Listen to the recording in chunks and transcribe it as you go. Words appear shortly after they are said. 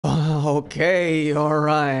Okay,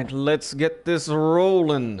 alright, let's get this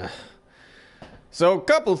rolling. So, a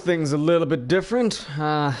couple things a little bit different.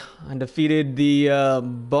 I defeated the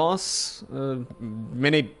boss,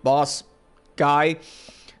 mini-boss guy,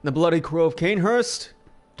 the Bloody Crow of Canehurst,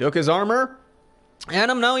 took his armor, and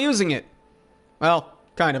I'm now using it. Well,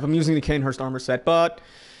 kind of. I'm using the Canehurst armor set, but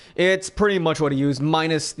it's pretty much what I used,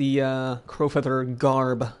 minus the Crowfeather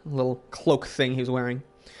garb, little cloak thing he was wearing.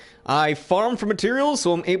 I farmed for materials,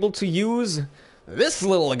 so I'm able to use this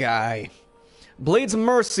little guy. Blades of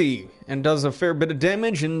Mercy, and does a fair bit of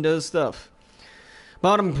damage and does stuff.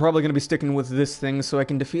 But I'm probably going to be sticking with this thing so I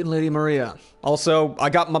can defeat Lady Maria. Also,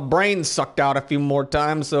 I got my brain sucked out a few more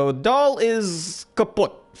times, so doll is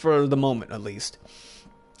kaput, for the moment at least.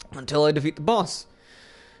 Until I defeat the boss.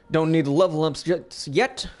 Don't need level ups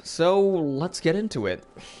yet, so let's get into it.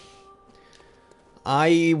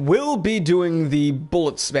 I will be doing the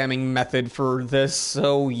bullet spamming method for this,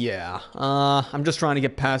 so yeah. I'm just trying to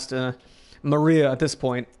get past Maria at this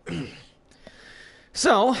point.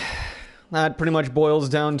 So, that pretty much boils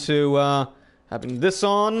down to having this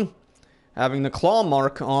on, having the claw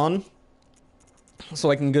mark on,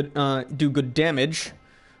 so I can do good damage,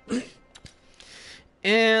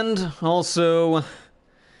 and also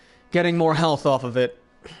getting more health off of it.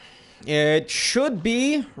 It should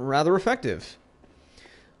be rather effective.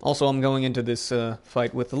 Also, I'm going into this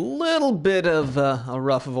fight with a little bit of a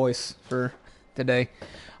rough voice for today.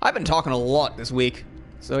 I've been talking a lot this week,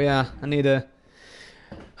 so yeah, I need to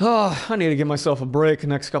give myself a break the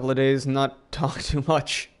next couple of days and not talk too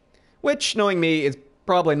much. Which, knowing me, is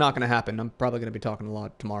probably not going to happen. I'm probably going to be talking a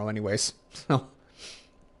lot tomorrow anyways. So,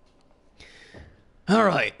 all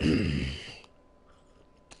right.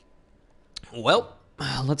 Well,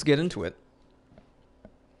 let's get into it.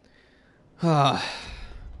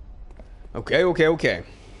 Okay.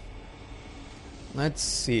 Let's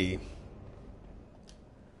see.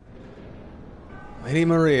 Lady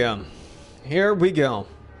Maria. Here we go.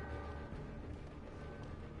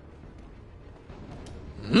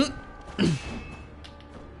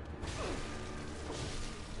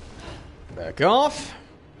 Back off.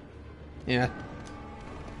 Yeah.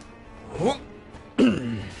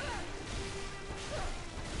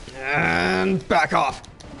 And back off.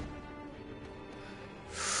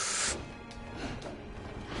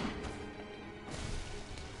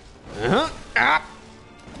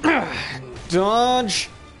 Dodge.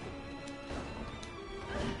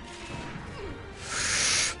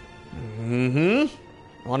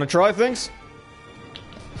 Want to try things?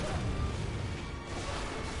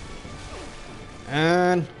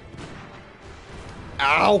 And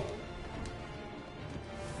ow.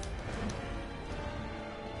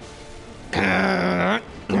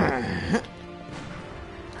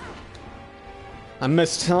 I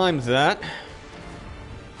mistimed that.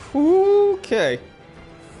 Okay.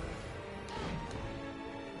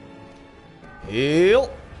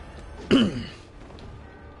 Heal.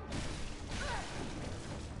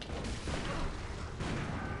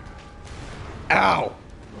 Ow.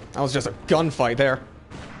 That was just a gunfight there.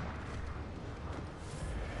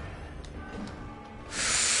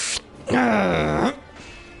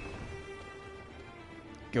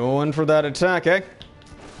 Going for that attack, eh?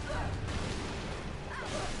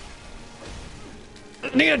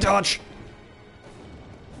 Need a dodge.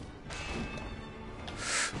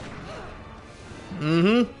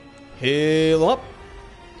 Heal up.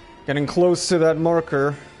 Getting close to that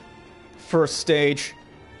marker. First stage.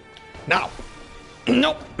 Now.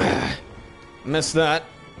 Nope. Missed that.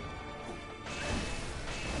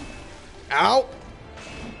 Ow.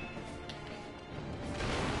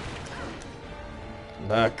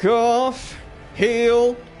 Back off.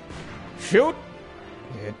 Heal. Shoot.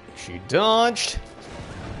 She dodged.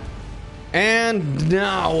 And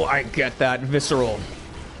now I get that visceral.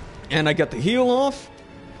 And I get the heal off.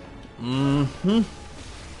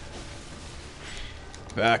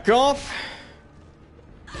 Back off.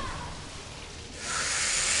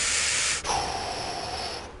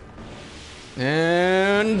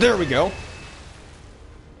 And there we go.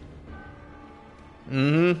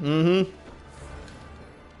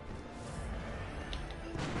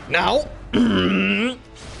 Now.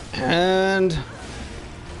 And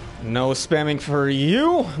no spamming for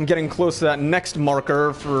you. I'm getting close to that next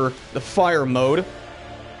marker for the fire mode.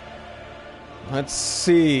 Let's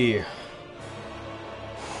see.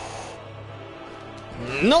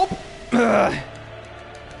 Nope. Come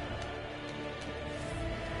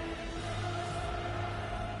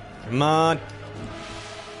on.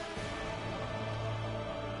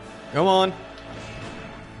 Come on.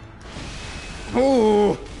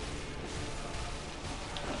 Ooh.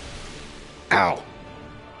 Ow.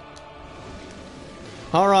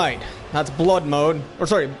 Alright, that's blood mode. Or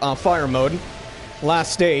sorry, fire mode.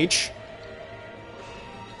 Last stage.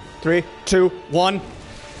 3, 2, 1.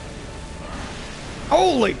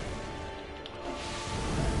 Holy!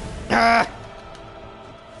 Ah!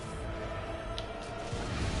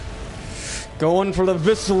 Going for the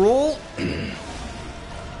visceral.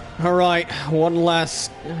 Alright, one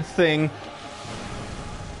last thing.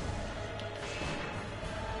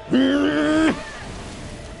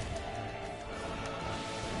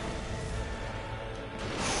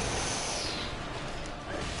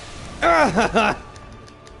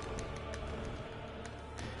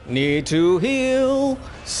 Need to heal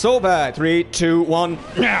so bad. 3, 2, 1,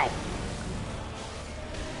 now.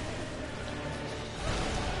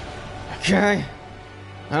 Okay.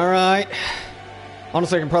 Alright.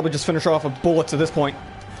 Honestly, I can probably just finish off with bullets at this point.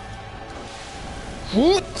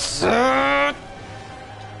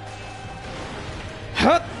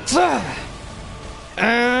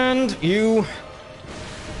 And you...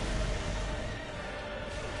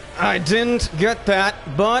 I didn't get that,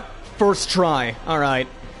 but first try. Alright.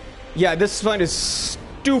 Yeah, this fight is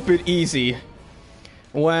stupid easy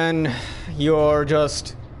when you're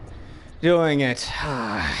just doing it.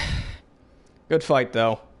 Good fight,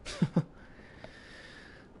 though.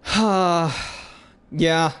 Yeah.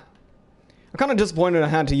 I'm kind of disappointed I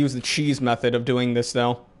had to use the cheese method of doing this,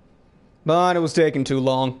 though. But it was taking too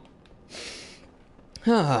long.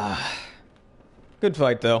 Good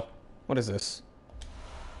fight, though. What is this?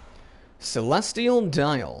 Celestial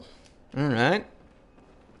Dial. Alright.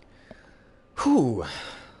 Whew.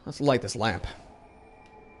 Let's light this lamp.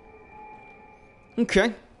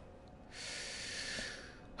 Okay.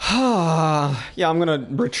 Yeah, I'm gonna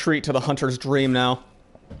retreat to the Hunter's Dream now.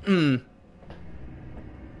 Maybe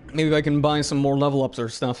I can buy some more level ups or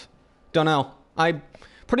stuff. Don't know. I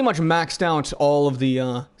pretty much maxed out all of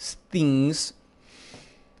the things.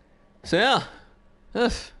 So yeah.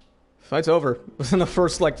 Fight's over. Within the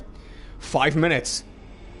first, like, 5 minutes.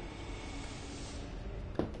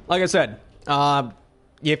 Like I said,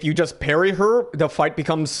 if you just parry her, the fight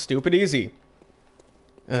becomes stupid easy.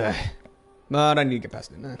 But I need to get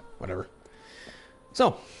past it. Whatever.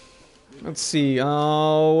 So, let's see.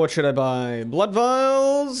 What should I buy? Blood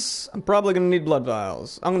vials? I'm probably going to need blood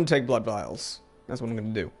vials. I'm going to take blood vials. That's what I'm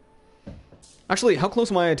going to do. Actually, how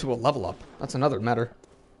close am I to a level up? That's another matter.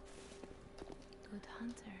 Good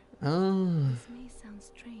hunter. This may sound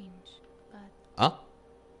strange, but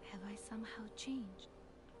have I somehow changed?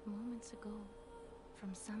 Moments ago,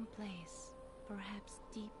 from some place, perhaps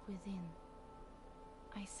deep within,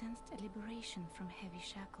 I sensed a liberation from heavy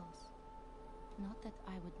shackles. Not that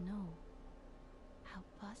I would know. How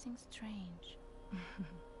passing strange.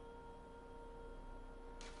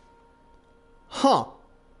 Huh.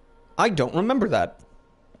 I don't remember that.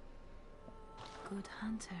 Good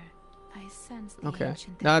hunter, I sense the Okay.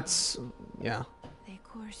 ancient That's... yeah. They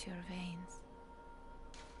course your veins.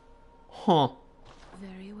 Huh.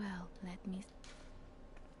 Very well, let me...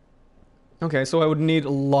 Okay, so I would need a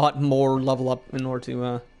lot more level up in order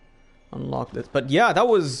to unlock this. But yeah, that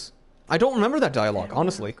was... I don't remember that dialogue, Farewell,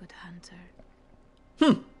 honestly. good hunter.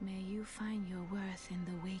 Hmm. May you find your worth in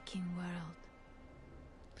the waking world.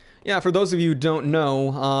 Yeah, for those of you who don't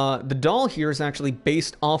know, the doll here is actually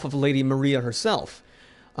based off of Lady Maria herself.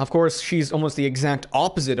 Of course, she's almost the exact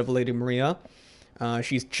opposite of Lady Maria.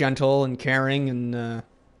 She's gentle and caring and,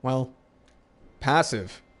 well,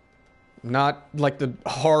 passive. Not like the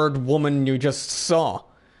hard woman you just saw.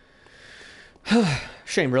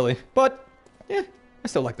 Shame, really. But, yeah, I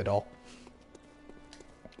still like the doll.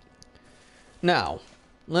 Now,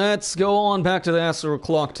 let's go on back to the Astral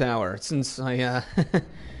Clock Tower, since I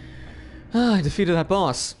defeated that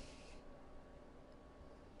boss.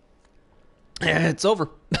 It's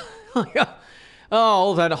over. Yeah. Oh,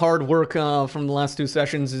 all that hard work from the last 2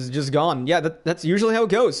 sessions is just gone. Yeah, that's usually how it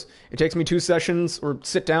goes. It takes me 2 sessions or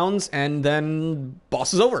sit-downs, and then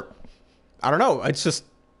boss is over. I don't know. It's just...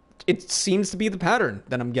 it seems to be the pattern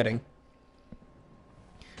that I'm getting.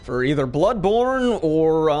 For either Bloodborne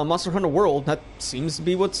or Monster Hunter World, that seems to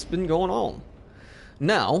be what's been going on.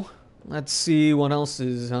 Now, let's see what else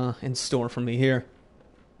is in store for me here.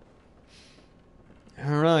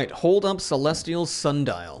 Alright, hold up Celestial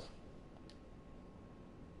Sundial.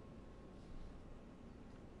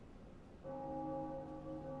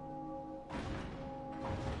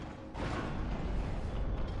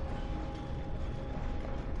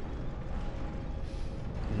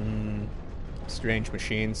 Strange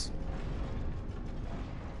machines.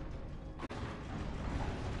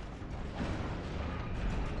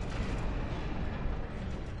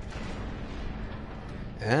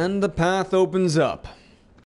 And the path opens up.